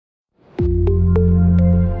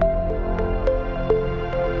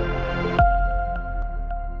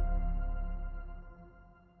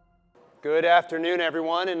Good afternoon,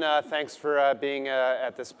 everyone, and thanks for being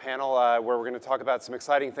at this panel where we're going to talk about some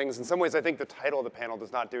exciting things. In some ways, I think the title of the panel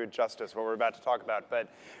does not do it justice, what we're about to talk about, but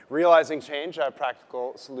realizing change,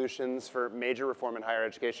 practical solutions for major reform in higher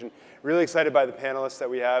education. Really excited by the panelists that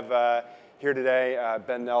we have here today.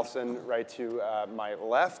 Ben Nelson, right to my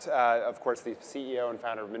left, of course, the CEO and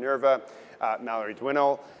founder of Minerva, Mallory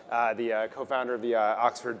Dwinnell, the co-founder of the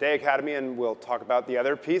Oxford Day Academy, and we'll talk about the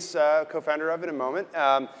other piece, co-founder of it in a moment.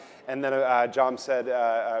 And then John said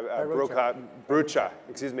Brucha,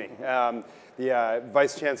 excuse me, the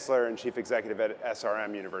Vice Chancellor and Chief Executive at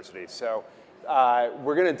SRM University. So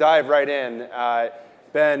we're going to dive right in.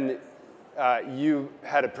 Ben, you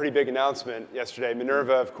had a pretty big announcement yesterday.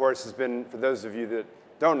 Minerva, of course, has been, for those of you that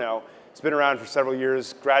don't know, it's been around for several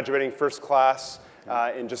years, graduating first class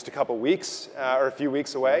in just a couple weeks, or a few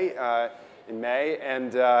weeks away in May.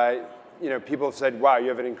 And you know, people have said, wow, you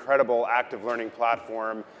have an incredible active learning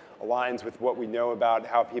platform, aligns with what we know about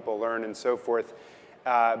how people learn and so forth.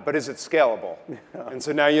 But is it scalable? And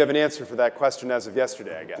so now you have an answer for that question as of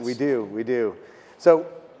yesterday, I guess. We do. So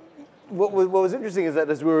what was interesting is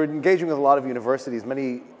that as we were engaging with a lot of universities,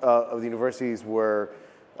 many of the universities were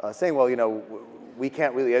saying, well, you know, we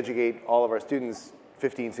can't really educate all of our students,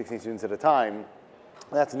 15, 16 students at a time.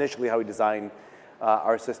 That's initially how we designed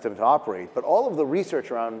our system to operate. But all of the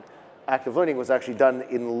research around active learning was actually done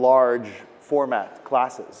in large format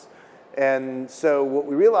classes. And so what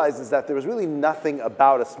we realized is that there was really nothing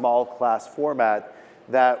about a small class format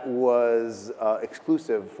that was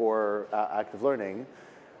exclusive for active learning.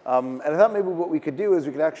 And I thought maybe what we could do is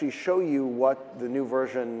we could actually show you what the new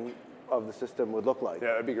version of the system would look like. Yeah,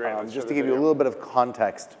 that'd be great. Just to give you a little bit of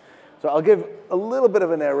context. So I'll give a little bit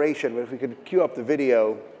of a narration, but if we could cue up the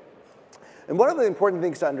video. And one of the important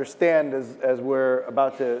things to understand as we're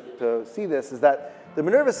about to see this is that the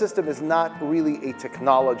Minerva system is not really a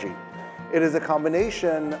technology. It is a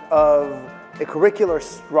combination of a curricular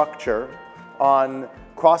structure on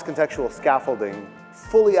cross-contextual scaffolding,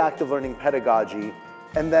 fully active learning pedagogy,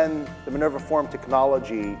 and then the Minerva Form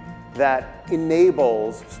technology that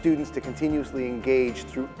enables students to continuously engage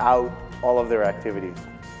throughout all of their activities.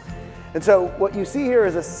 And so what you see here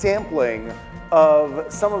is a sampling of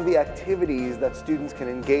some of the activities that students can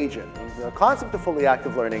engage in. The concept of fully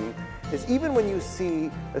active learning is even when you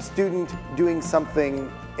see a student doing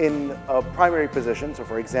something in a primary position, so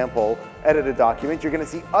for example, edit a document, you're going to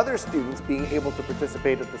see other students being able to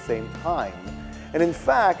participate at the same time. And in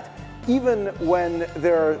fact, even when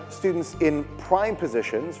there are students in prime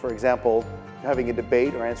positions, for example, having a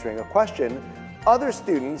debate or answering a question, other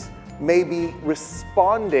students may be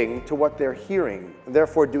responding to what they're hearing,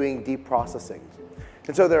 therefore doing deep processing.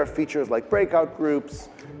 And so there are features like breakout groups,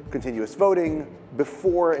 continuous voting,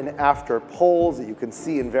 before and after polls that you can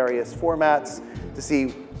see in various formats to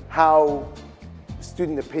see how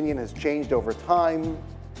student opinion has changed over time,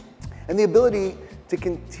 and the ability to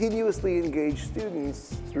continuously engage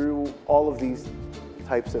students through all of these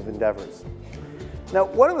types of endeavors. Now,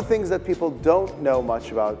 one of the things that people don't know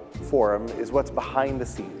much about Forum is what's behind the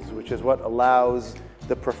scenes, which is what allows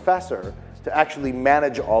the professor to actually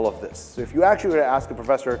manage all of this. So if you actually were to ask a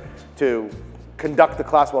professor to conduct the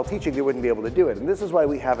class while teaching, they wouldn't be able to do it. And this is why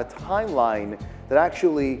we have a timeline that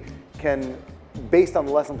actually can, based on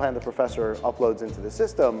the lesson plan the professor uploads into the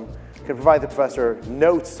system, can provide the professor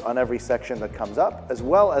notes on every section that comes up, as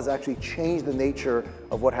well as actually change the nature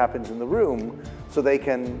of what happens in the room so they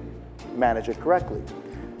can manage it correctly.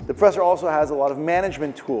 The professor also has a lot of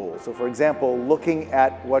management tools. So for example, looking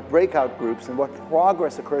at what breakout groups and what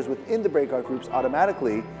progress occurs within the breakout groups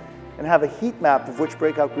automatically, and have a heat map of which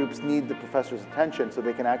breakout groups need the professor's attention so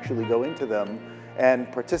they can actually go into them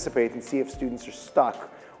and participate and see if students are stuck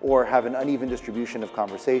or have an uneven distribution of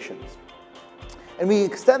conversations. And we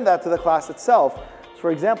extend that to the class itself. So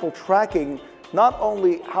for example, tracking not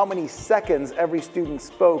only how many seconds every student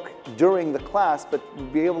spoke during the class, but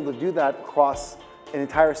be able to do that across an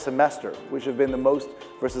entire semester, which have been the most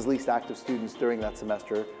versus least active students during that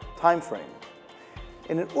semester time frame.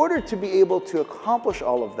 And in order to be able to accomplish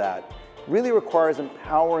all of that, really requires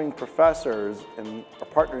empowering professors and our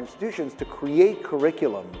partner institutions to create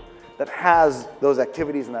curriculum that has those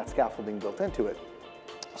activities and that scaffolding built into it.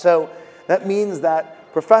 So that means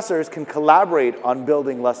that professors can collaborate on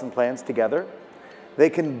building lesson plans together. They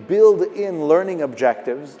can build in learning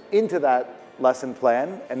objectives into that lesson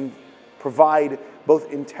plan and provide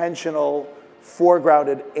both intentional,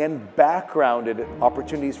 foregrounded, and backgrounded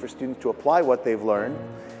opportunities for students to apply what they've learned,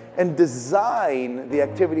 and design the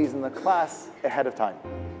activities in the class ahead of time.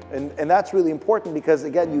 And that's really important because,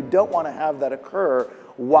 again, you don't want to have that occur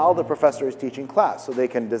while the professor is teaching class. So they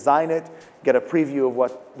can design it, get a preview of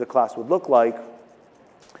what the class would look like,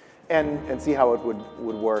 and see how it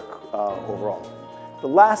would work overall. The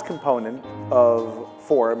last component of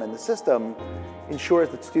Forum and the system ensures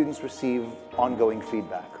that students receive ongoing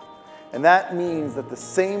feedback. And that means that the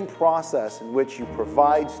same process in which you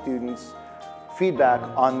provide students feedback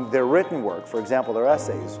on their written work, for example, their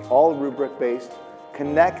essays, all rubric-based,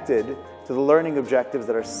 connected to the learning objectives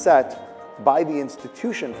that are set by the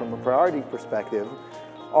institution from a priority perspective,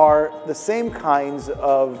 are the same kinds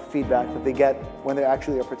of feedback that they get when they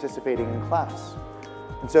actually are participating in class.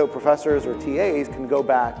 And so professors or TAs can go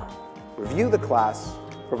back, review the class,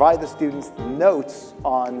 provide the students notes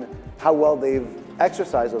on how well they've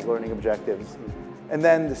exercised those learning objectives, and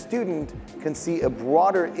then the student can see a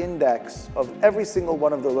broader index of every single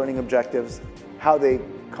one of the learning objectives, how they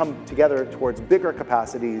come together towards bigger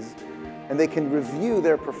capacities, and they can review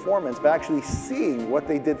their performance by actually seeing what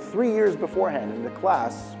they did 3 years beforehand in the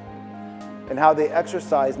class and how they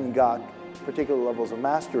exercised and got particular levels of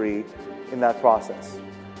mastery in that process.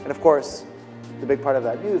 And of course, the big part of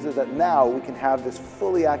that news is that now we can have this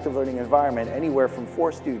fully active learning environment anywhere from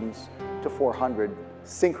 4 students to 400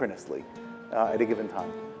 synchronously at a given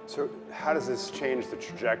time. So how does this change the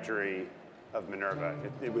trajectory of Minerva?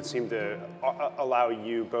 It would seem to allow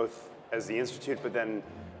you both as the institute, but then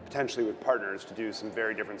potentially with partners to do some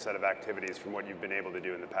very different set of activities from what you've been able to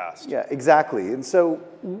do in the past. Yeah, exactly. And so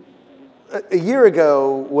a year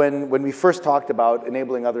ago, when we first talked about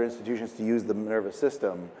enabling other institutions to use the Minerva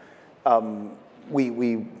system,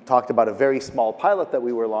 we talked about a very small pilot that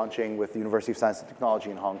we were launching with the University of Science and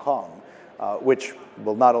Technology in Hong Kong, which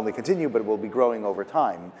will not only continue, but will be growing over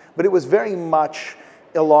time. But it was very much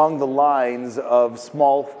along the lines of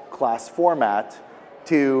small class format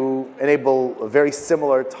to enable a very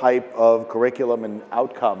similar type of curriculum and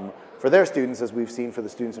outcome for their students as we've seen for the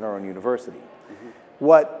students in our own university. Mm-hmm.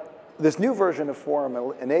 What this new version of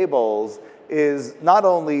Forum enables is not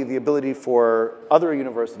only the ability for other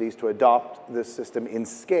universities to adopt this system in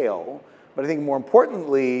scale, but I think more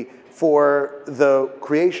importantly, for the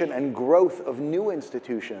creation and growth of new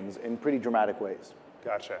institutions in pretty dramatic ways.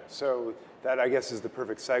 Gotcha. So that, I guess, is the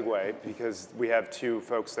perfect segue, because we have 2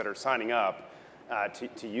 folks that are signing up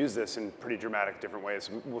to use this in pretty dramatic different ways.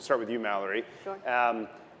 We'll start with you, Mallory. Sure.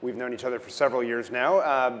 We've known each other for several years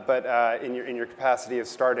now, but in your capacity as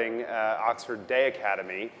starting Oxford Day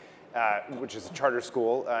Academy, which is a charter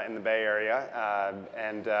school in the Bay Area,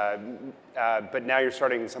 but now you're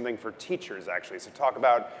starting something for teachers, actually. So talk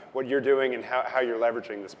about what you're doing and how you're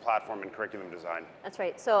leveraging this platform in curriculum design. That's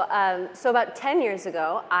right. So, so about 10 years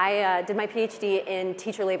ago, I did my PhD in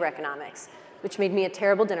teacher labor economics, which made me a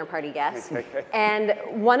terrible dinner party guest. And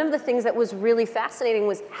one of the things that was really fascinating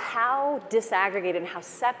was how disaggregated and how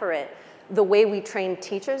separate the way we train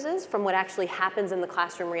teachers is from what actually happens in the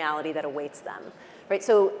classroom reality that awaits them. Right?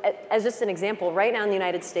 So as just an example, right now in the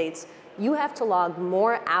United States, you have to log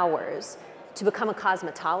more hours to become a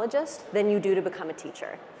cosmetologist than you do to become a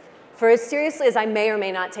teacher. For as seriously as I may or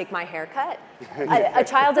may not take my haircut, a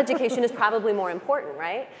child's education is probably more important,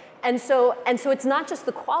 right? And so it's not just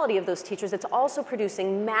the quality of those teachers, it's also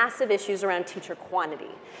producing massive issues around teacher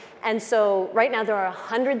quantity. And so right now there are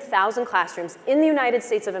 100,000 classrooms in the United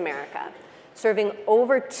States of America serving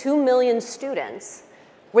over 2 million students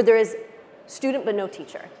where there is student but no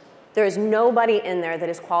teacher. There is nobody in there that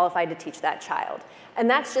is qualified to teach that child. And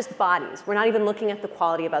that's just bodies. We're not even looking at the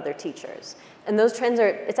quality of other teachers. And those trends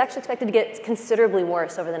it's actually expected to get considerably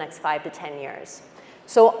worse over the next 5 to 10 years.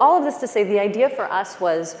 So all of this to say, the idea for us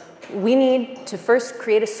was we need to first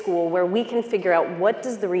create a school where we can figure out what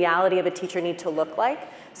does the reality of a teacher need to look like,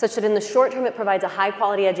 such that in the short term it provides a high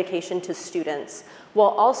quality education to students, while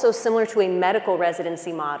also, similar to a medical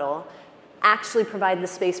residency model, actually provide the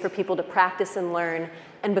space for people to practice and learn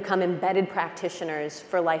and become embedded practitioners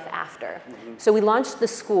for life after. Mm-hmm. So we launched the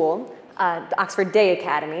school, the Oxford Day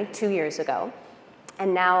Academy, 2 years ago.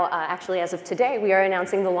 And now, actually, as of today, we are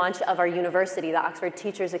announcing the launch of our university, the Oxford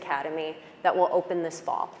Teachers Academy, that will open this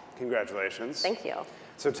fall. Congratulations. Thank you.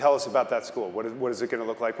 So tell us about that school. What is it going to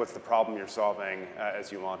look like? What's the problem you're solving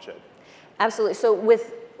as you launch it? Absolutely. So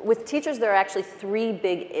with teachers, there are actually 3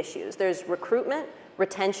 big issues. There's recruitment,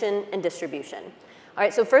 retention, and distribution. All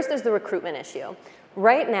right, so first there's the recruitment issue.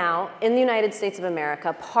 Right now, in the United States of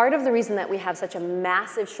America, part of the reason that we have such a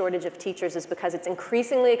massive shortage of teachers is because it's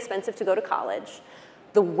increasingly expensive to go to college.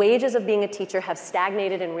 The wages of being a teacher have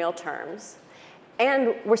stagnated in real terms.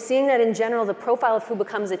 And we're seeing that in general, the profile of who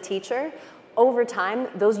becomes a teacher, over time,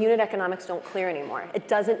 those unit economics don't clear anymore. It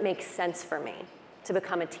doesn't make sense for me. to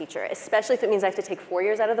become a teacher, especially if it means I have to take 4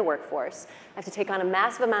 years out of the workforce. I have to take on a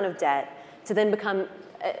massive amount of debt to then become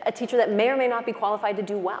a teacher that may or may not be qualified to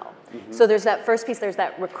do well. So there's that first piece, there's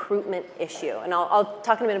that recruitment issue. And I'll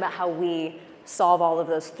talk in a minute about how we solve all of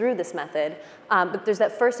those through this method. But there's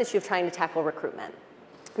that first issue of trying to tackle recruitment.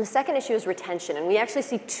 And the second issue is retention. And we actually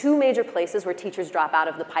see two major places where teachers drop out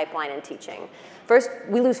of the pipeline in teaching. First,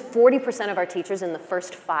 we lose 40% of our teachers in the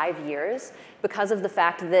first 5 years because of the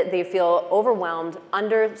fact that they feel overwhelmed,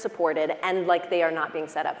 under-supported, and like they are not being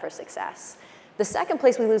set up for success. The second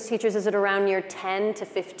place we lose teachers is at around year 10 to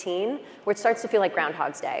 15, where it starts to feel like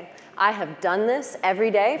Groundhog's Day. I have done this every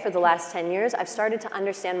day for the last 10 years. I've started to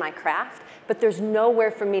understand my craft, but there's nowhere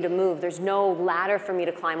for me to move. There's no ladder for me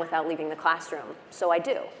to climb without leaving the classroom, so I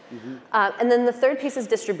do. And then the third piece is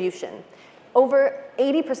distribution. Over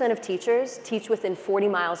 80% of teachers teach within 40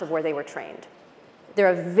 miles of where they were trained. They're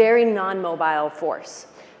a very non-mobile force.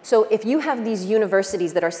 So if you have these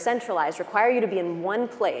universities that are centralized, require you to be in one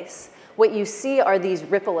place, what you see are these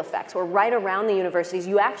ripple effects, where right around the universities,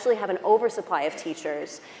 you actually have an oversupply of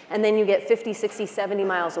teachers, and then you get 50, 60, 70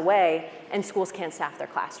 miles away, and schools can't staff their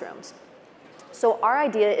classrooms. So our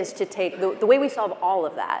idea is to take, the way we solve all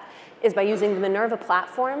of that is by using the Minerva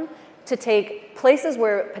platform to take places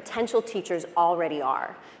where potential teachers already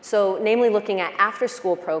are. So namely looking at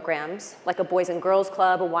after-school programs, like a Boys and Girls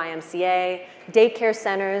Club, a YMCA, daycare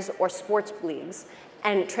centers, or sports leagues,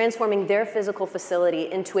 and transforming their physical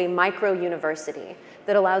facility into a micro-university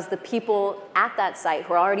that allows the people at that site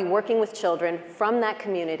who are already working with children from that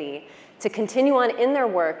community to continue on in their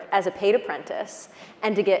work as a paid apprentice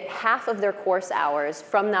and to get half of their course hours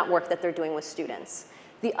from that work that they're doing with students.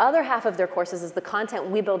 The other half of their courses is the content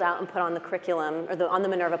we build out and put on the curriculum or on the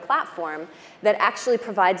Minerva platform that actually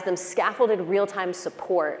provides them scaffolded real-time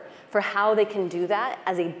support for how they can do that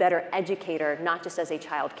as a better educator, not just as a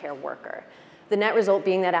child care worker. The net result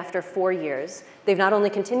being that after 4 years, they've not only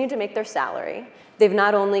continued to make their salary, they've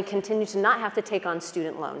not only continued to not have to take on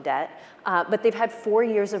student loan debt, but they've had 4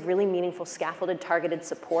 years of really meaningful scaffolded, targeted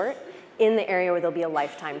support in the area where they'll be a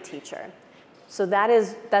lifetime teacher. So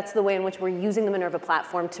that's the way in which we're using the Minerva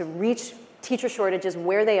platform to reach teacher shortages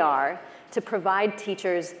where they are, to provide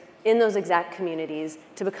teachers in those exact communities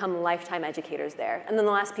to become lifetime educators there. And then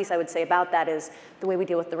the last piece I would say about that is the way we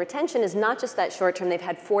deal with the retention is not just that short term, they've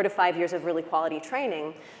had 4 to 5 years of really quality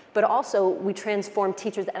training, but also we transform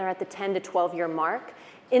teachers that are at the 10 to 12 year mark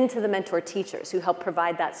into the mentor teachers who help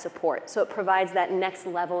provide that support. So it provides that next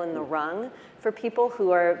level in the rung for people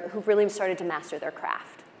who've really started to master their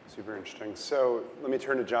craft. Super interesting. So let me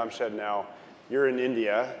turn to Jamshed now. You're in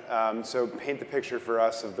India, so paint the picture for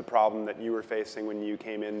us of the problem that you were facing when you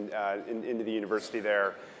came into the university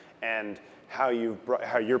there, and how you're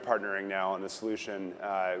partnering now on the solution,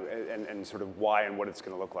 and sort of why and what it's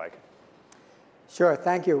going to look like. Sure,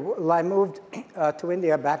 thank you. Well, I moved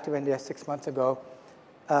back to India 6 months ago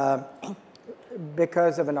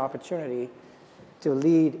because of an opportunity to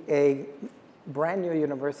lead a brand new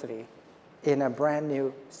university in a brand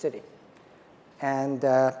new city. And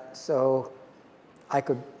so I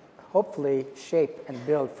could hopefully shape and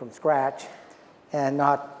build from scratch and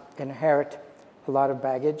not inherit a lot of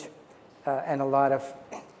baggage and a lot of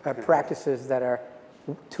practices that are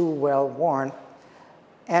too well worn.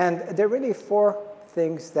 And there are really 4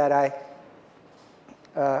 things that I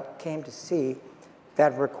came to see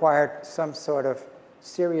that required some sort of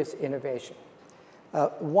serious innovation.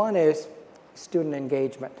 One is student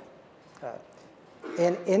engagement.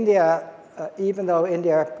 In India, even though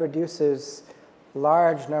India produces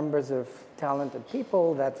large numbers of talented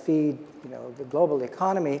people that feed, the global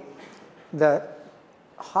economy, the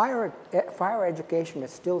higher education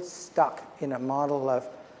is still stuck in a model of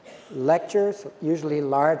lectures, usually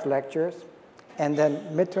large lectures, and then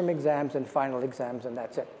midterm exams and final exams, and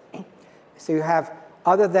that's it. So you have,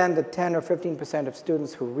 other than the 10 or 15% of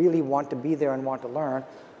students who really want to be there and want to learn,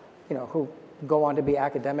 who go on to be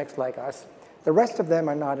academics like us, the rest of them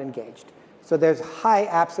are not engaged. So there's high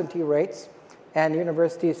absentee rates, and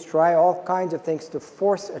universities try all kinds of things to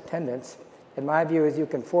force attendance. And my view is you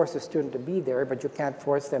can force a student to be there, but you can't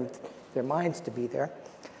force their minds to be there.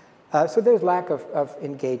 So there's lack of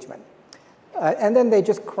engagement. And then they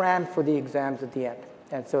just cram for the exams at the end.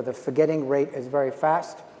 And so the forgetting rate is very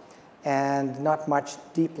fast and not much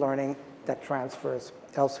deep learning that transfers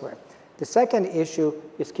elsewhere. The second issue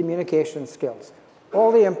is communication skills.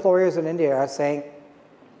 All the employers in India are saying,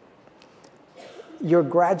 your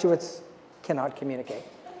graduates cannot communicate.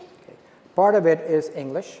 Okay. Part of it is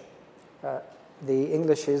English. The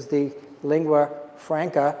English is the lingua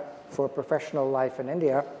franca for professional life in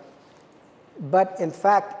India. But in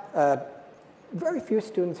fact, very few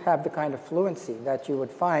students have the kind of fluency that you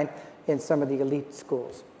would find in some of the elite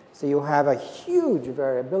schools. So you have a huge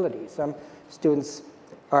variability. Some students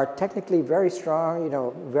are technically very strong,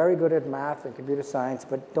 very good at math and computer science,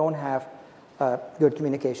 but don't have good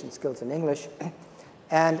communication skills in English.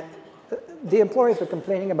 And the employers are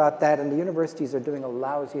complaining about that, and the universities are doing a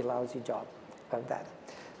lousy, lousy job of that.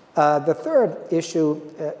 The third issue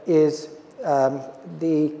is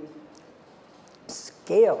the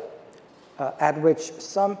scale at which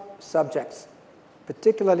some subjects,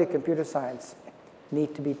 particularly computer science,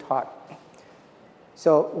 need to be taught.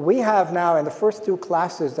 So we have now, in the first 2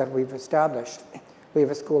 classes that we've established, we have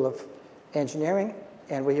a School of Engineering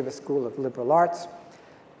and we have a School of Liberal Arts.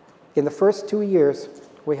 In the first 2 years,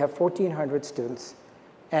 we have 1,400 students.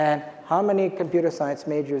 And how many computer science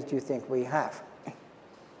majors do you think we have?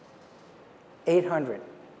 800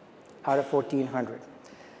 out of 1,400.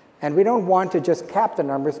 And we don't want to just cap the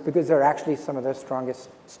numbers because they're actually some of the strongest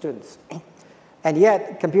students. And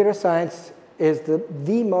yet, computer science is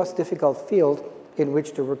the most difficult field in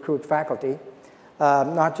which to recruit faculty,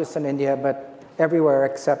 not just in India, but everywhere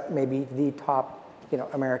except maybe the top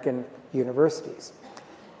American universities.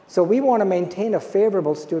 So we want to maintain a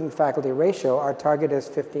favorable student-faculty ratio. Our target is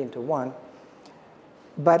 15 to 1.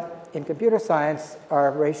 But in computer science,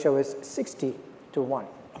 our ratio is 60 to 1.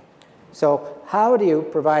 So how do you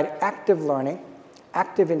provide active learning,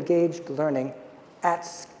 active engaged learning at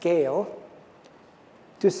scale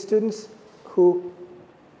to students who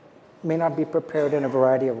may not be prepared in a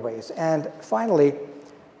variety of ways? And finally,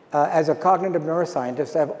 as a cognitive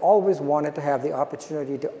neuroscientist, I've always wanted to have the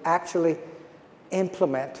opportunity to actually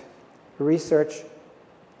implement research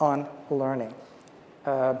on learning.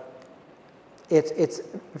 It's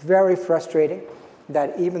very frustrating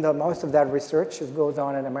that even though most of that research goes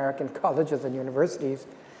on in American colleges and universities,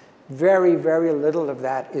 very, very little of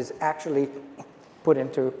that is actually put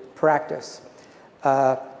into practice.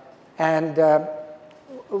 And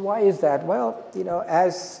why is that? Well,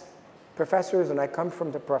 as professors, and I come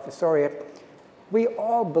from the professoriate, we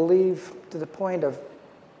all believe to the point of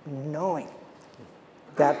knowing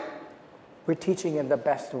that we're teaching in the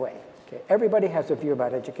best way. Okay? Everybody has a view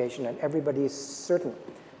about education, and everybody is certain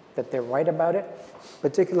that they're right about it,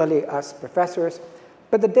 particularly us professors.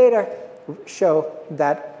 But the data show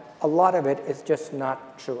that a lot of it is just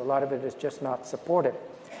not true. A lot of it is just not supported.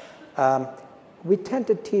 We tend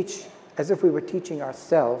to teach as if we were teaching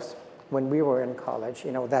ourselves when we were in college,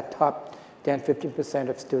 that top 10, 15%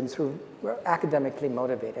 of students who were academically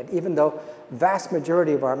motivated, even though vast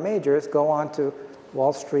majority of our majors go on to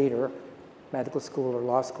Wall Street or medical school or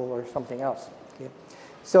law school or something else. Okay?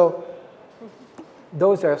 So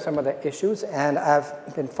those are some of the issues, and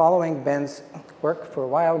I've been following Ben's work for a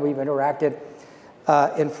while. We've interacted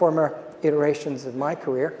in former iterations of my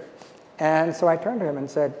career, and so I turned to him and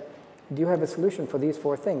said, do you have a solution for these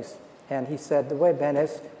 4 things? And he said, the way Ben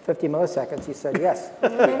is, 50 milliseconds, he said, yes.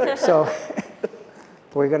 So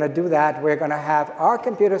we're going to do that. We're going to have our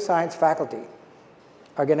computer science faculty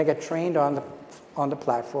are going to get trained on the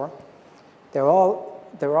platform. They're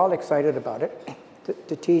all excited about it,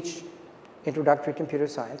 to teach introductory computer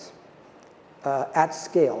science at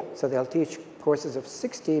scale. So they'll teach courses of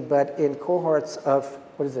 60, but in cohorts of,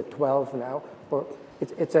 12 now? Or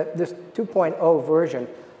this 2.0 version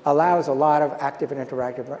allows a lot of active and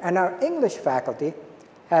interactive learning. And our English faculty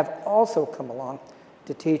have also come along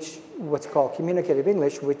to teach what's called communicative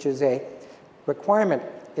English, which is a requirement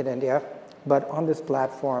in India, but on this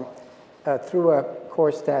platform through a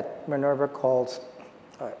course that Minerva calls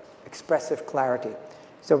Expressive Clarity.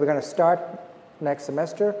 So we're going to start next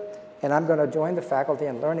semester, and I'm going to join the faculty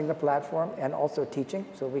in learning the platform and also teaching,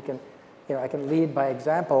 so we can, I can lead by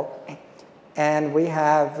example. And we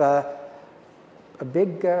have a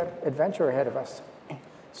big adventure ahead of us.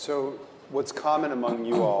 So what's common among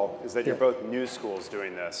you all is that you're both new schools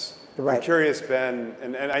doing this. Right. I'm curious, Ben,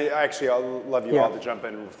 and I'll love you all to jump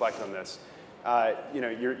in and reflect on this.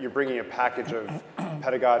 You're bringing a package of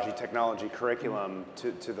pedagogy, technology, curriculum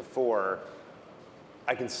to the fore.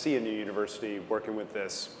 I can see a new university working with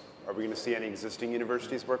this. Are we going to see any existing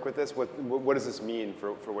universities work with this? What does this mean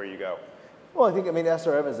for where you go? Well, I think,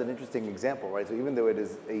 SRM is an interesting example, right? So even though it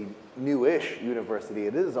is a new-ish university,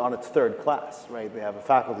 it is on its 3rd class, right? They have a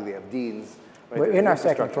faculty, they have deans. Right? We're in our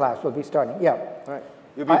 2nd class. We'll be starting, Right.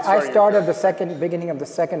 I started the beginning of the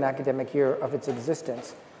 2nd academic year of its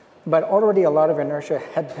existence, but already a lot of inertia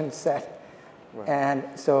had been set. Right.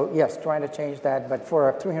 And so, yes, trying to change that, but for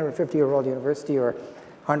a 350-year-old university or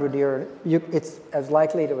 100-year, it's as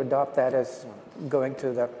likely to adopt that as going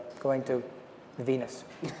to Venus.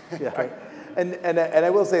 Yeah. Right. And I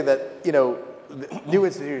will say that, new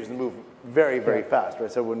institutions move very, very fast,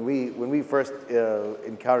 right? So when we first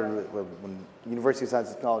encountered, when University of Science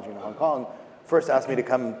and Technology in Hong Kong first asked me to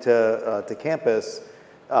come to campus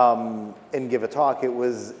and give a talk, it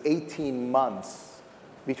was 18 months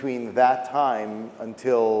between that time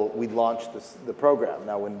until we launched the program.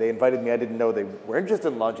 Now, when they invited me, I didn't know they were interested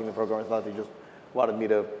in launching the program. I thought they just wanted me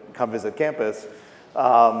to come visit campus.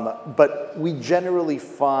 But we generally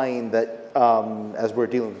find that as we're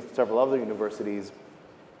dealing with several other universities,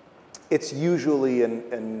 it's usually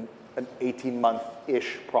an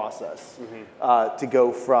 18-month-ish process to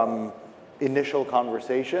go from initial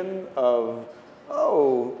conversation of,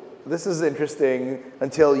 oh, this is interesting,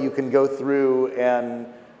 until you can go through and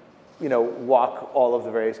walk all of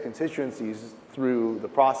the various constituencies through the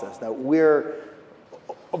process. Now, we're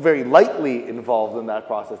very lightly involved in that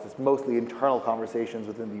process. It's mostly internal conversations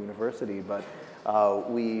within the university, but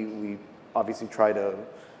we obviously try to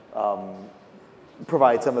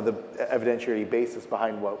provide some of the evidentiary basis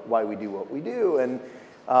behind why we do what we do,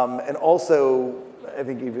 and also, I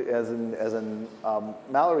think, as in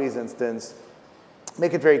Mallory's instance,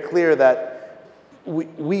 make it very clear that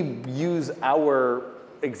we use our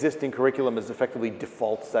existing curriculum as effectively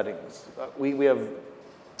default settings. We have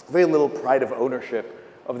very little pride of ownership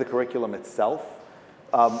of the curriculum itself.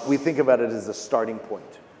 We think about it as a starting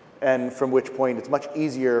point, and from which point it's much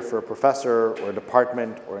easier for a professor or a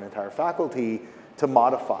department or an entire faculty to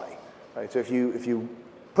modify. Right? So if you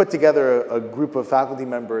put together a group of faculty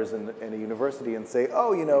members in a university and say,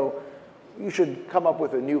 oh, you should come up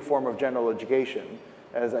with a new form of general education,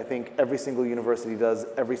 as I think every single university does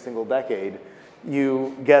every single decade,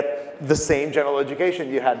 you get the same general education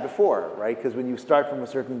you had before, right? Because when you start from a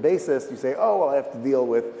certain basis, you say, oh, well, I have to deal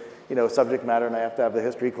with subject matter, and I have to have the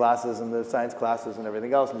history classes and the science classes and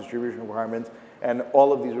everything else, and distribution requirements, and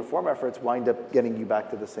all of these reform efforts wind up getting you back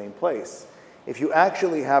to the same place. If you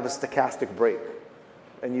actually have a stochastic break,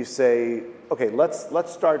 and you say, okay,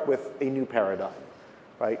 let's start with a new paradigm,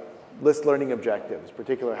 right? List learning objectives,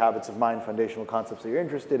 particular habits of mind, foundational concepts that you're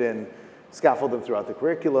interested in, scaffold them throughout the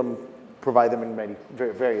curriculum, provide them in many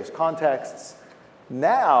various contexts.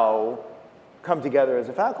 Now, come together as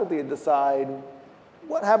a faculty and decide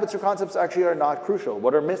what habits or concepts actually are not crucial,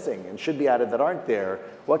 what are missing and should be added that aren't there,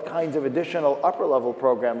 what kinds of additional upper level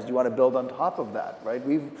programs do you want to build on top of that, right?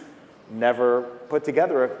 We've never put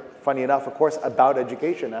together, funny enough, a course about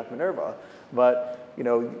education at Minerva, but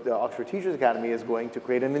the Oxford Teachers Academy is going to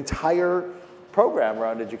create an entire program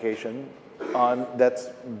around education that's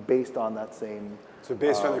based on that same. So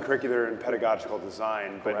based on the curricular and pedagogical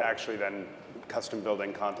design, but actually then custom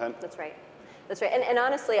building content? That's right. That's right. And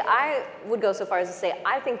honestly, I would go so far as to say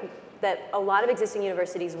I think that a lot of existing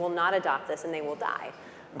universities will not adopt this and they will die.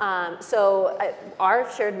 Our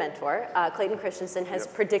shared mentor, Clayton Christensen, has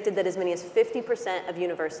predicted that as many as 50% of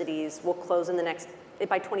universities will close in the next,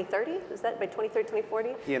 by 2030? Is that by 2030,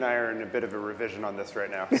 2040? He and I are in a bit of a revision on this right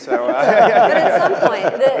now. So, but at some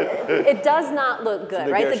point, it does not look good,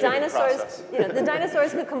 right? The dinosaurs, the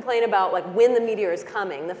dinosaurs could complain about when the meteor is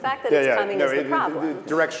coming. The fact that it's coming is the problem.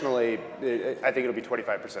 Directionally, I think it'll be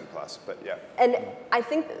 25% plus, but yeah. And I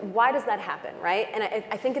think, why does that happen, right? And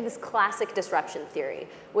I think of this classic disruption theory,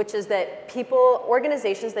 which is that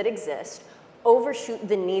organizations that exist, overshoot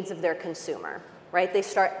the needs of their consumer, right? They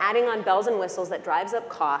start adding on bells and whistles that drives up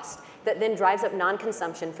cost, that then drives up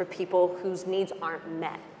non-consumption for people whose needs aren't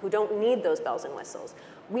met, who don't need those bells and whistles.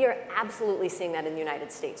 We are absolutely seeing that in the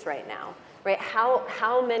United States right now, right?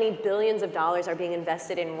 How many billions of dollars are being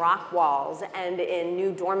invested in rock walls and in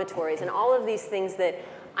new dormitories and all of these things that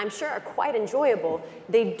I'm sure are quite enjoyable.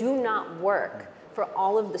 They do not work for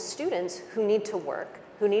all of the students who need to work,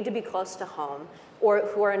 who need to be close to home, or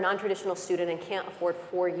who are a non-traditional student and can't afford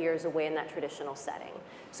 4 years away in that traditional setting.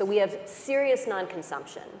 So we have serious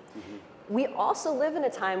non-consumption. We also live in a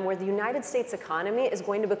time where the United States economy is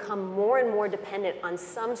going to become more and more dependent on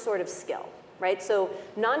some sort of skill, right? So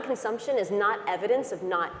non-consumption is not evidence of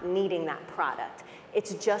not needing that product.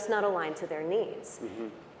 It's just not aligned to their needs.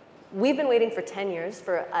 We've been waiting for 10 years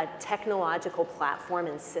for a technological platform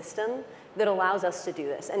and system that allows us to do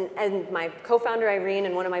this. And my co-founder Irene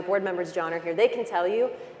and one of my board members John are here. They can tell you,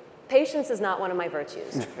 patience is not one of my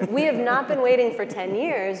virtues. We have not been waiting for 10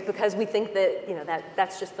 years because we think that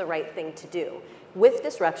that's just the right thing to do. With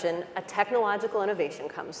disruption, a technological innovation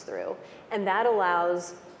comes through, and that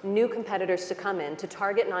allows new competitors to come in to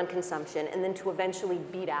target non-consumption and then to eventually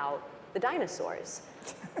beat out the dinosaurs.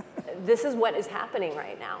 This is what is happening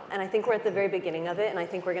right now, and I think we're at the very beginning of it, and I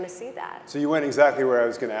think we're going to see that. So you went exactly where I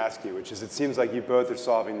was going to ask you, which is it seems like you both are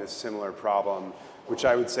solving this similar problem, which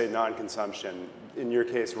I would say non-consumption. In your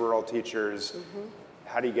case, rural teachers,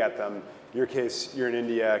 how do you get them? your case, you're in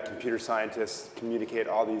India, computer scientists communicate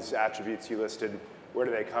all these attributes you listed. Where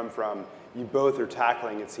do they come from? You both are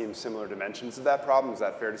tackling, it seems, similar dimensions of that problem. Is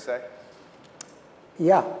that fair to say?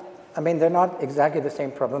 Yeah. I mean, they're not exactly the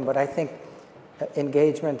same problem, but I think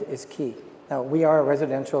engagement is key. Now, we are a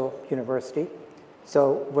residential university,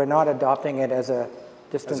 so we're not adopting it as a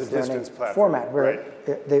distance learning format. Where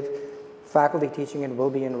the faculty teaching it will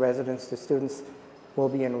be in residence, the students will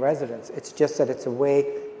be in residence. It's just that it's a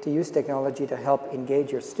way to use technology to help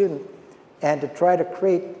engage your student and to try to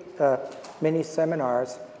create mini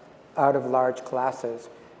seminars out of large classes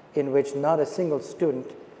in which not a single student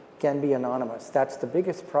can be anonymous. That's the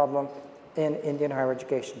biggest problem in Indian higher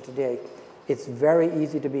education today. It's very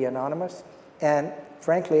easy to be anonymous, and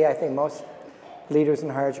frankly, I think most leaders in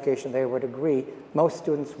higher education, they would agree, most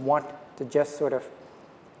students want to just sort of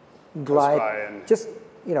glide, just,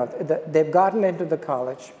 you know, they've gotten into the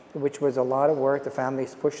college, which was a lot of work, the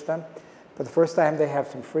families pushed them. For the first time, they have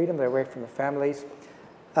some freedom, they're away from the families.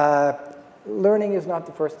 Learning is not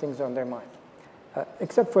the first things on their mind,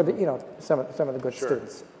 except for the, you know, some of the good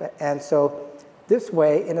students. And so this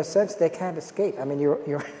way, in a sense, they can't escape. I mean,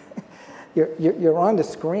 you're on the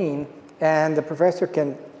screen, and the professor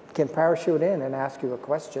can parachute in and ask you a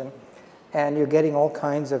question, and you're getting all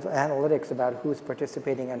kinds of analytics about who's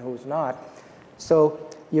participating and who's not. So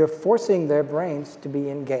you're forcing their brains to be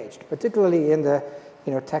engaged, particularly in the,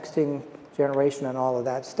 you know, texting generation and all of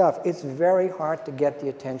that stuff. It's very hard to get the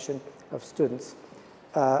attention of students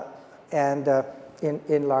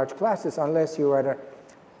in large classes unless you're at an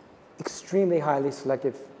extremely highly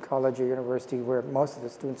selective college or university where most of the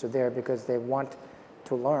students are there because they want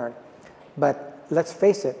to learn. But let's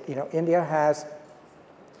face it, you know, India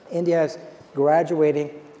is graduating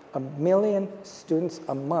 1 million students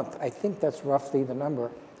a month. I think that's roughly the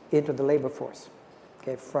number into the labor force.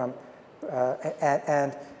 Okay, from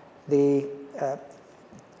and the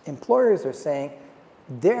employers are saying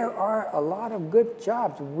there are a lot of good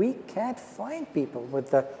jobs. We can't find people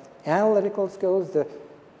with the analytical skills, the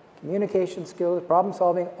communication skills, problem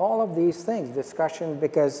solving, all of these things, discussion,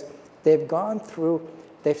 because they've gone through,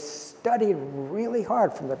 they've studied really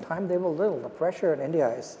hard from the time they were little. The pressure in India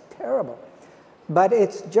is terrible. But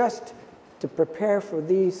it's just to prepare for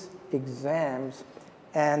these exams,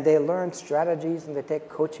 and they learn strategies and they take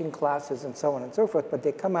coaching classes and so on and so forth, but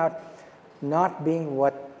they come out not being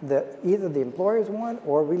what either the employers want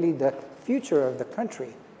or really the future of the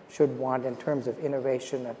country should want in terms of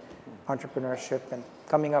innovation and entrepreneurship and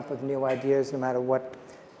coming up with new ideas no matter what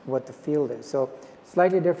the field is. So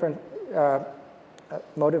slightly different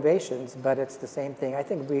motivations, but it's the same thing. I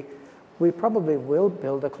think we probably will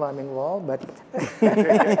build a climbing wall, but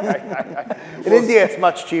in India it's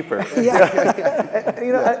much cheaper. Yeah.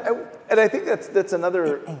 You know, and I think that's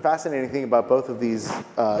another fascinating thing about both of these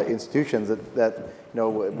institutions that you know,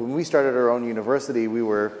 when we started our own university, we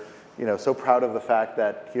were, you know, so proud of the fact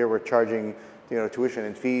that here we're charging, you know, tuition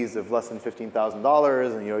and fees of less than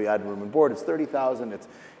 $15,000, and you know, you add room and board, it's $30,000. It's,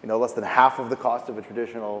 you know, less than half of the cost of a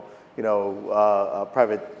traditional, you know,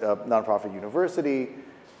 private nonprofit university.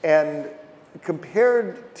 And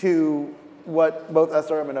compared to what both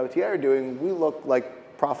SRM and OTI are doing, we look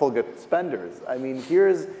like profligate spenders. I mean,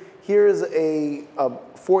 here's a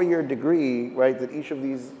 4-year degree, right, that each of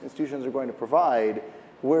these institutions are going to provide,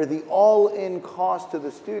 where the all-in cost to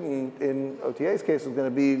the student in OTA's case is going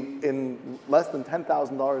to be in less than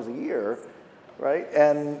 $10,000 a year, right?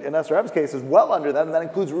 And in SRM's case is well under that, and that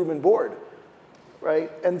includes room and board, right?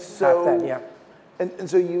 And so, half that, yeah. And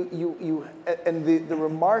so the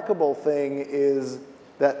remarkable thing is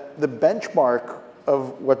that the benchmark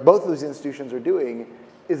of what both of these institutions are doing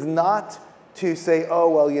is not to say, oh,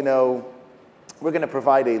 well, you know, we're going to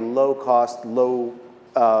provide a low-cost,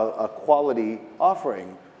 low-quality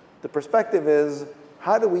offering. The perspective is,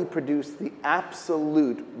 how do we produce the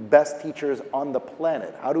absolute best teachers on the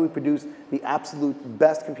planet? How do we produce the absolute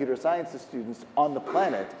best computer sciences students on the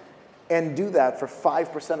planet? And do that for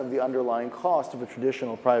 5% of the underlying cost of a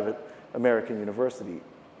traditional private American university.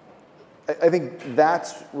 I think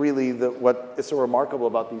that's really what is so remarkable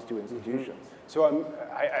about these two institutions. Mm-hmm. So I'm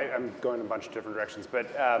going in a bunch of different directions, but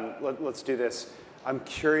let's do this. I'm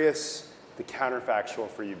curious, the counterfactual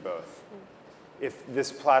for you both. If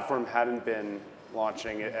this platform hadn't been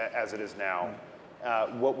launching as it is now,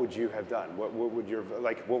 what would you have done? What would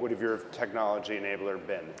your technology enabler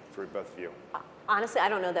been for both of you? Honestly, I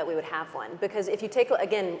don't know that we would have one, because if you take,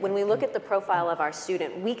 again, when we look at the profile of our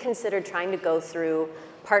student, we considered trying to go through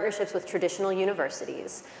partnerships with traditional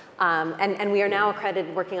universities. And we are now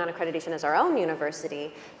working on accreditation as our own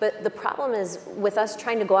university. But the problem is with us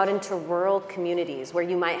trying to go out into rural communities where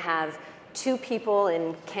you might have 2 people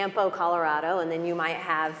in Campo, Colorado, and then you might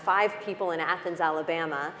have 5 people in Athens,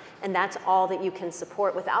 Alabama, and that's all that you can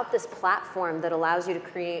support without this platform that allows you to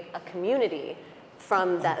create a community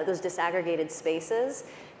from those disaggregated spaces.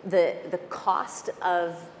 The cost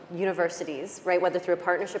of universities, right, whether through a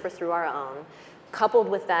partnership or through our own, coupled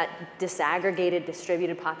with that disaggregated,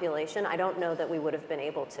 distributed population, I don't know that we would have been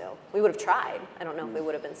able to. We would have tried. I don't know if we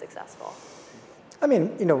would have been successful. I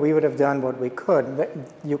mean, we would have done what we could.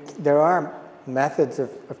 There are methods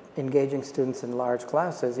of engaging students in large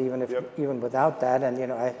classes, even without that.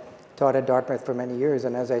 And I taught at Dartmouth for many years,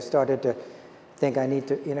 and as I started to think I need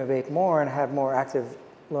to innovate more and have more active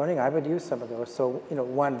learning, I would use some of those. So,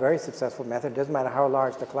 one very successful method, doesn't matter how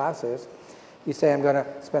large the class is, you say, I'm going to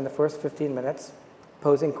spend the first 15 minutes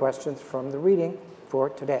posing questions from the reading for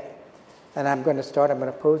today. And I'm going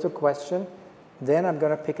to pose a question. Then I'm going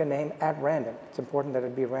to pick a name at random. It's important that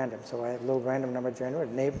it be random. So I have a little random number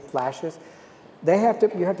generator, name flashes. You have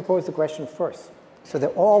to pose the question first. So they're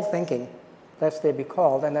all thinking, lest they be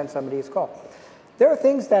called, and then somebody is called. There are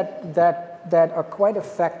things that are quite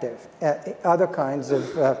effective. Other kinds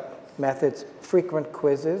of methods, frequent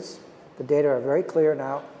quizzes. The data are very clear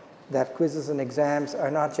now that quizzes and exams are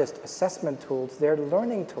not just assessment tools, they're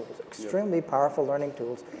learning tools, extremely powerful learning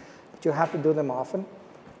tools. But you have to do them often.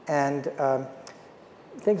 And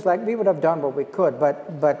things like, we would have done what we could,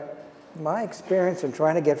 but my experience in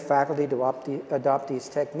trying to get faculty to adopt these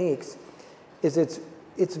techniques is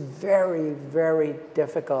it's very, very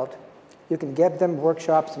difficult. You can get them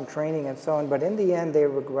workshops and training and so on, but in the end they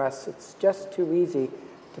regress. It's just too easy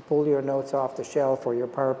to pull your notes off the shelf or your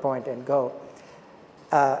PowerPoint and go.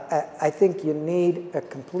 I think you need a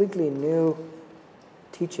completely new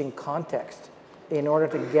teaching context in order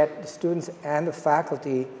to get the students and the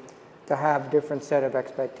faculty to have a different set of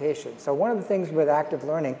expectations. So one of the things with active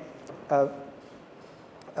learning,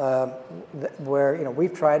 where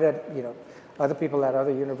we've tried it, other people at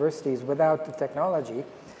other universities without the technology,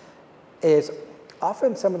 is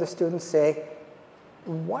often some of the students say,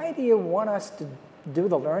 why do you want us to do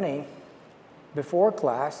the learning before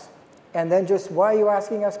class, and then just why are you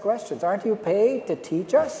asking us questions? Aren't you paid to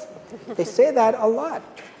teach us? They say that a lot.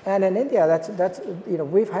 And in India,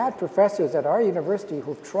 we've had professors at our university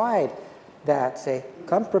who've tried that, say,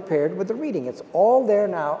 come prepared with the reading. It's all there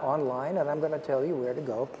now online, and I'm going to tell you where to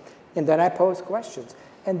go. And then I pose questions.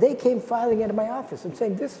 And they came filing into my office and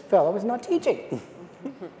saying, this fellow is not teaching.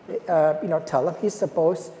 Tell him he's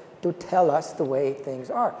supposed to tell us the way things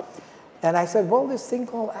are. And I said, well, this thing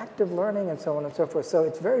called active learning and so on and so forth. So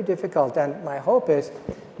it's very difficult. And my hope is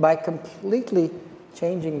by completely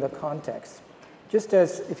changing the context, just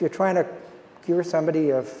as if you're trying to cure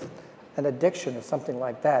somebody of an addiction or something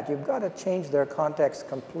like that, you've got to change their context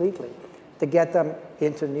completely to get them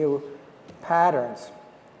into new patterns.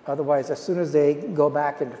 Otherwise, as soon as they go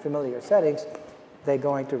back into familiar settings, they're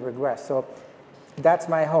going to regress. So that's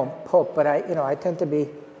my hope. But I tend to be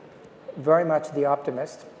very much the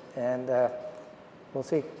optimist, and we'll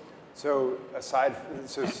see. So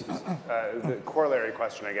the corollary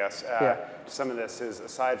question, I guess, to some of this is,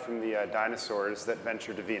 aside from the dinosaurs that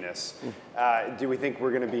ventured to Venus, do we think we're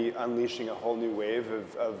going to be unleashing a whole new wave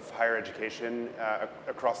of higher education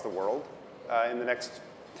across the world in the next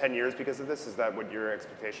 10 years because of this? Is that what your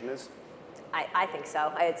expectation is? I think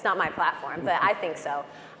so. It's not my platform, but I think so.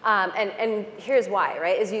 And here's why,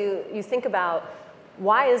 right? Is you think about,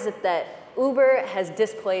 why is it that Uber has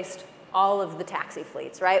displaced all of the taxi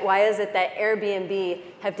fleets, right? Why is it that Airbnb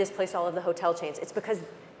have displaced all of the hotel chains? It's because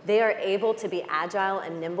they are able to be agile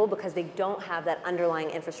and nimble because they don't have that underlying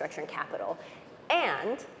infrastructure and capital.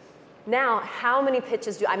 And now, how many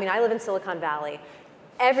pitches I live in Silicon Valley.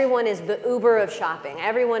 Everyone is the Uber of shopping.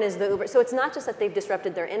 Everyone is the Uber. So it's not just that they've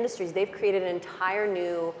disrupted their industries, they've created an entire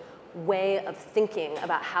new way of thinking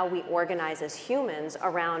about how we organize as humans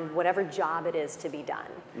around whatever job it is to be done.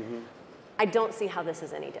 Mm-hmm. I don't see how this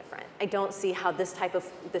is any different. I don't see how this type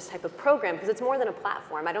of program, because it's more than a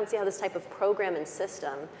platform, I don't see how this type of program and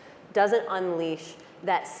system doesn't unleash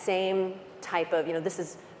that same type of, this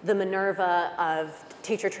is the Minerva of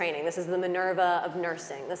teacher training, this is the Minerva of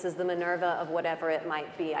nursing, this is the Minerva of whatever it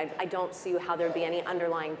might be. I don't see how there'd be any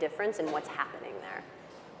underlying difference in what's happening there.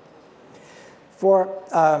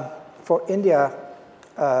 For India,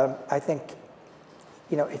 I think,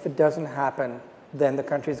 if it doesn't happen, then the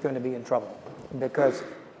country is going to be in trouble. Because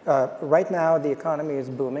right now, the economy is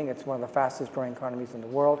booming. It's one of the fastest growing economies in the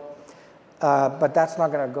world. But that's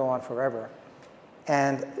not going to go on forever.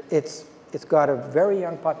 And it's got a very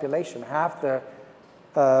young population. Half the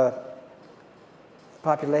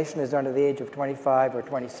population is under the age of 25 or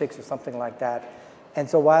 26 or something like that. And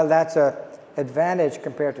so while that's a advantage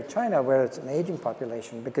compared to China, where it's an aging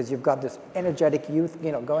population, because you've got this energetic youth,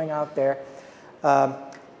 going out there,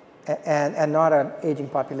 and not an aging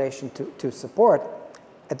population to support.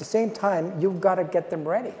 At the same time, you've got to get them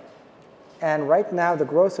ready. And right now, the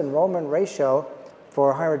gross enrollment ratio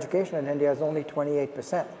for higher education in India is only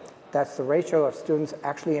 28%. That's the ratio of students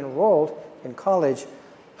actually enrolled in college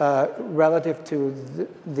relative to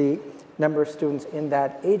the number of students in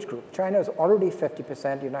that age group. China is already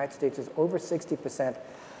 50%, the United States is over 60%.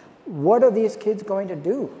 What are these kids going to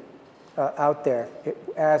do out there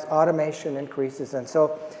as automation increases? And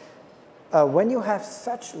so when you have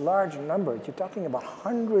such large numbers, you're talking about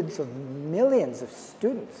hundreds of millions of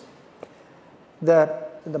students.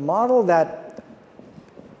 The model that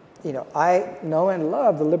I know and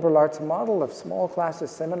love, the liberal arts model of small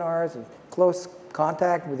classes, seminars, and close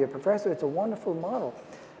contact with your professor, it's a wonderful model.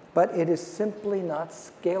 But it is simply not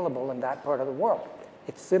scalable in that part of the world.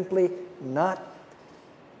 It's simply not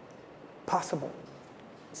possible.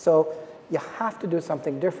 So you have to do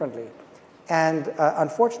something differently. And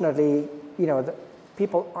unfortunately,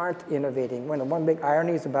 people aren't innovating. One big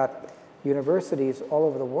irony is about universities all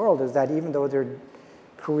over the world is that even though they're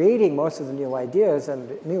creating most of the new ideas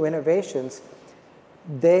and new innovations,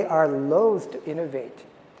 they are loath to innovate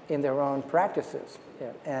in their own practices.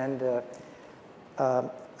 And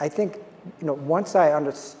I think, once I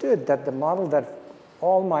understood that the model that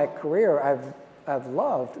all my career I've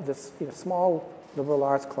loved, this small liberal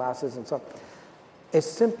arts classes and so on, is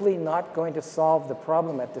simply not going to solve the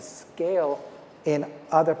problem at the scale in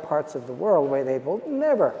other parts of the world where they will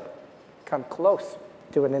never come close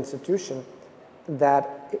to an institution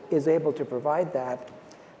that is able to provide that.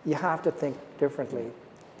 You have to think differently.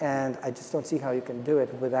 And I just don't see how you can do it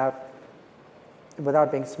without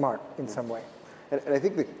being smart in some way. And I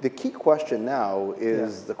think the key question now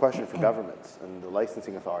is the question for governments and the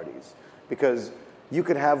licensing authorities, because you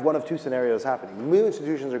could have one of two scenarios happening. New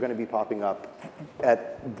institutions are going to be popping up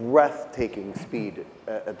at breathtaking speed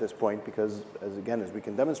at this point, because, as we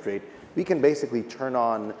can demonstrate, we can basically turn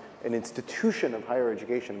on an institution of higher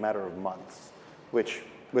education in a matter of months, which,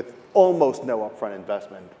 with almost no upfront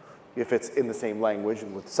investment, if it's in the same language,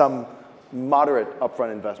 and with some moderate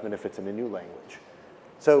upfront investment if it's in a new language.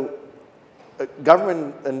 So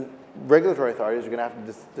government and regulatory authorities are going to have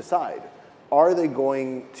to decide, are they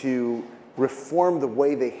going to reform the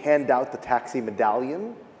way they hand out the taxi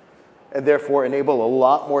medallion and therefore enable a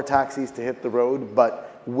lot more taxis to hit the road,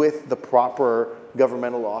 but with the proper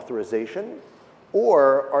governmental authorization?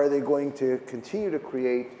 Or are they going to continue to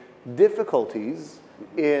create difficulties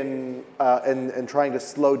in trying to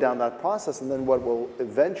slow down that process? And then what will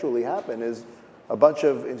eventually happen is a bunch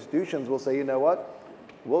of institutions will say, you know what,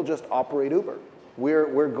 we'll just operate Uber.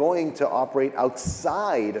 We're going to operate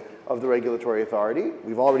outside of the regulatory authority.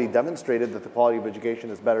 We've already demonstrated that the quality of education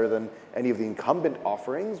is better than any of the incumbent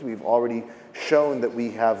offerings. We've already shown that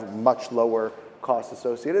we have much lower costs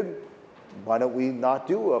associated. Why don't we not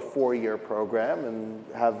do a 4-year program and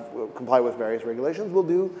comply with various regulations? We'll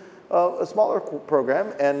do a smaller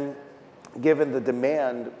program, and given the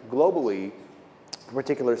demand globally for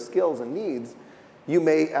particular skills and needs, you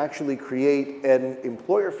may actually create an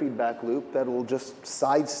employer feedback loop that will just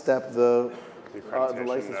sidestep the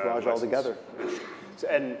license raj altogether.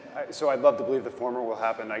 So I'd love to believe the former will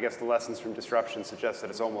happen. I guess the lessons from disruption suggest that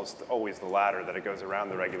it's almost always the latter, that it goes around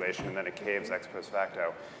the regulation and then it caves ex post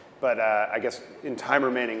facto. But I guess in time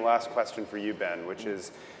remaining, last question for you, Ben, which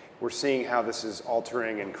is, we're seeing how this is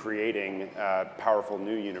altering and creating powerful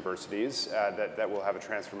new universities that will have a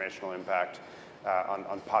transformational impact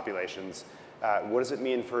on populations. What does it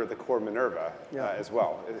mean for the core Minerva as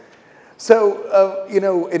well? So,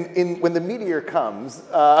 when the meteor comes,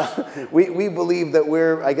 we believe that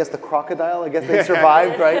we're, I guess, the crocodile. I guess they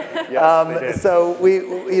survived, right? Yes, they did. So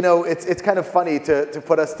it's kind of funny to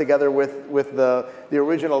put us together with the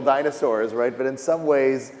original dinosaurs, right? But in some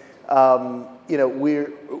ways,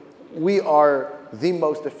 we are the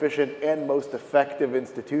most efficient and most effective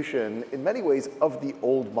institution in many ways of the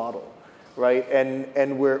old model. Right,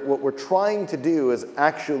 and what we're trying to do is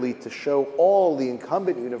actually to show all the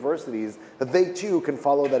incumbent universities that they too can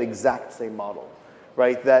follow that exact same model,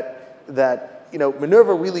 right? That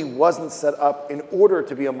Minerva really wasn't set up in order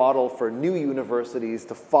to be a model for new universities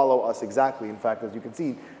to follow us exactly. In fact, as you can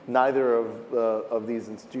see, neither of these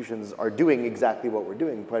institutions are doing exactly what we're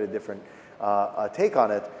doing. Quite a different take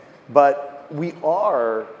on it, but we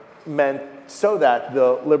are meant so that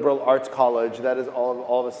the liberal arts college that is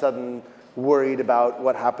all of a sudden worried about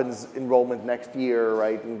what happens enrollment next year,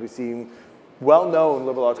 right? And we've seen well-known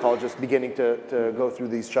liberal arts colleges beginning to go through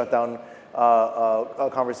these shutdown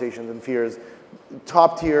conversations and fears.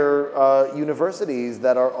 top-tier universities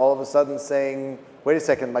that are all of a sudden saying, wait a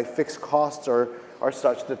second, my fixed costs are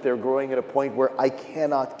such that they're growing at a point where I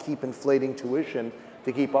cannot keep inflating tuition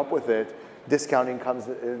to keep up with it. Discounting comes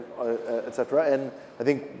in, et cetera. And I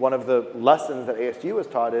think one of the lessons that ASU has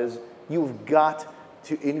taught is you've got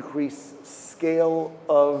to increase scale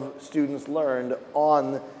of students learned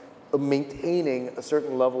on maintaining a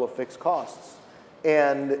certain level of fixed costs.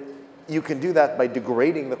 And you can do that by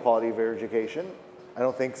degrading the quality of your education. I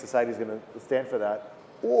don't think society is going to stand for that.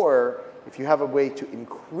 Or if you have a way to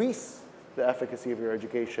increase the efficacy of your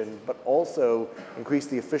education, but also increase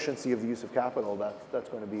the efficiency of the use of capital, that's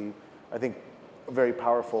going to be, I think, a very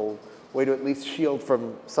powerful way to at least shield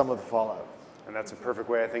from some of the fallout. And that's a perfect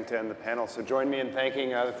way, I think, to end the panel. So join me in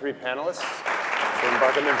thanking the three panelists to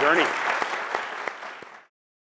embark on their journey.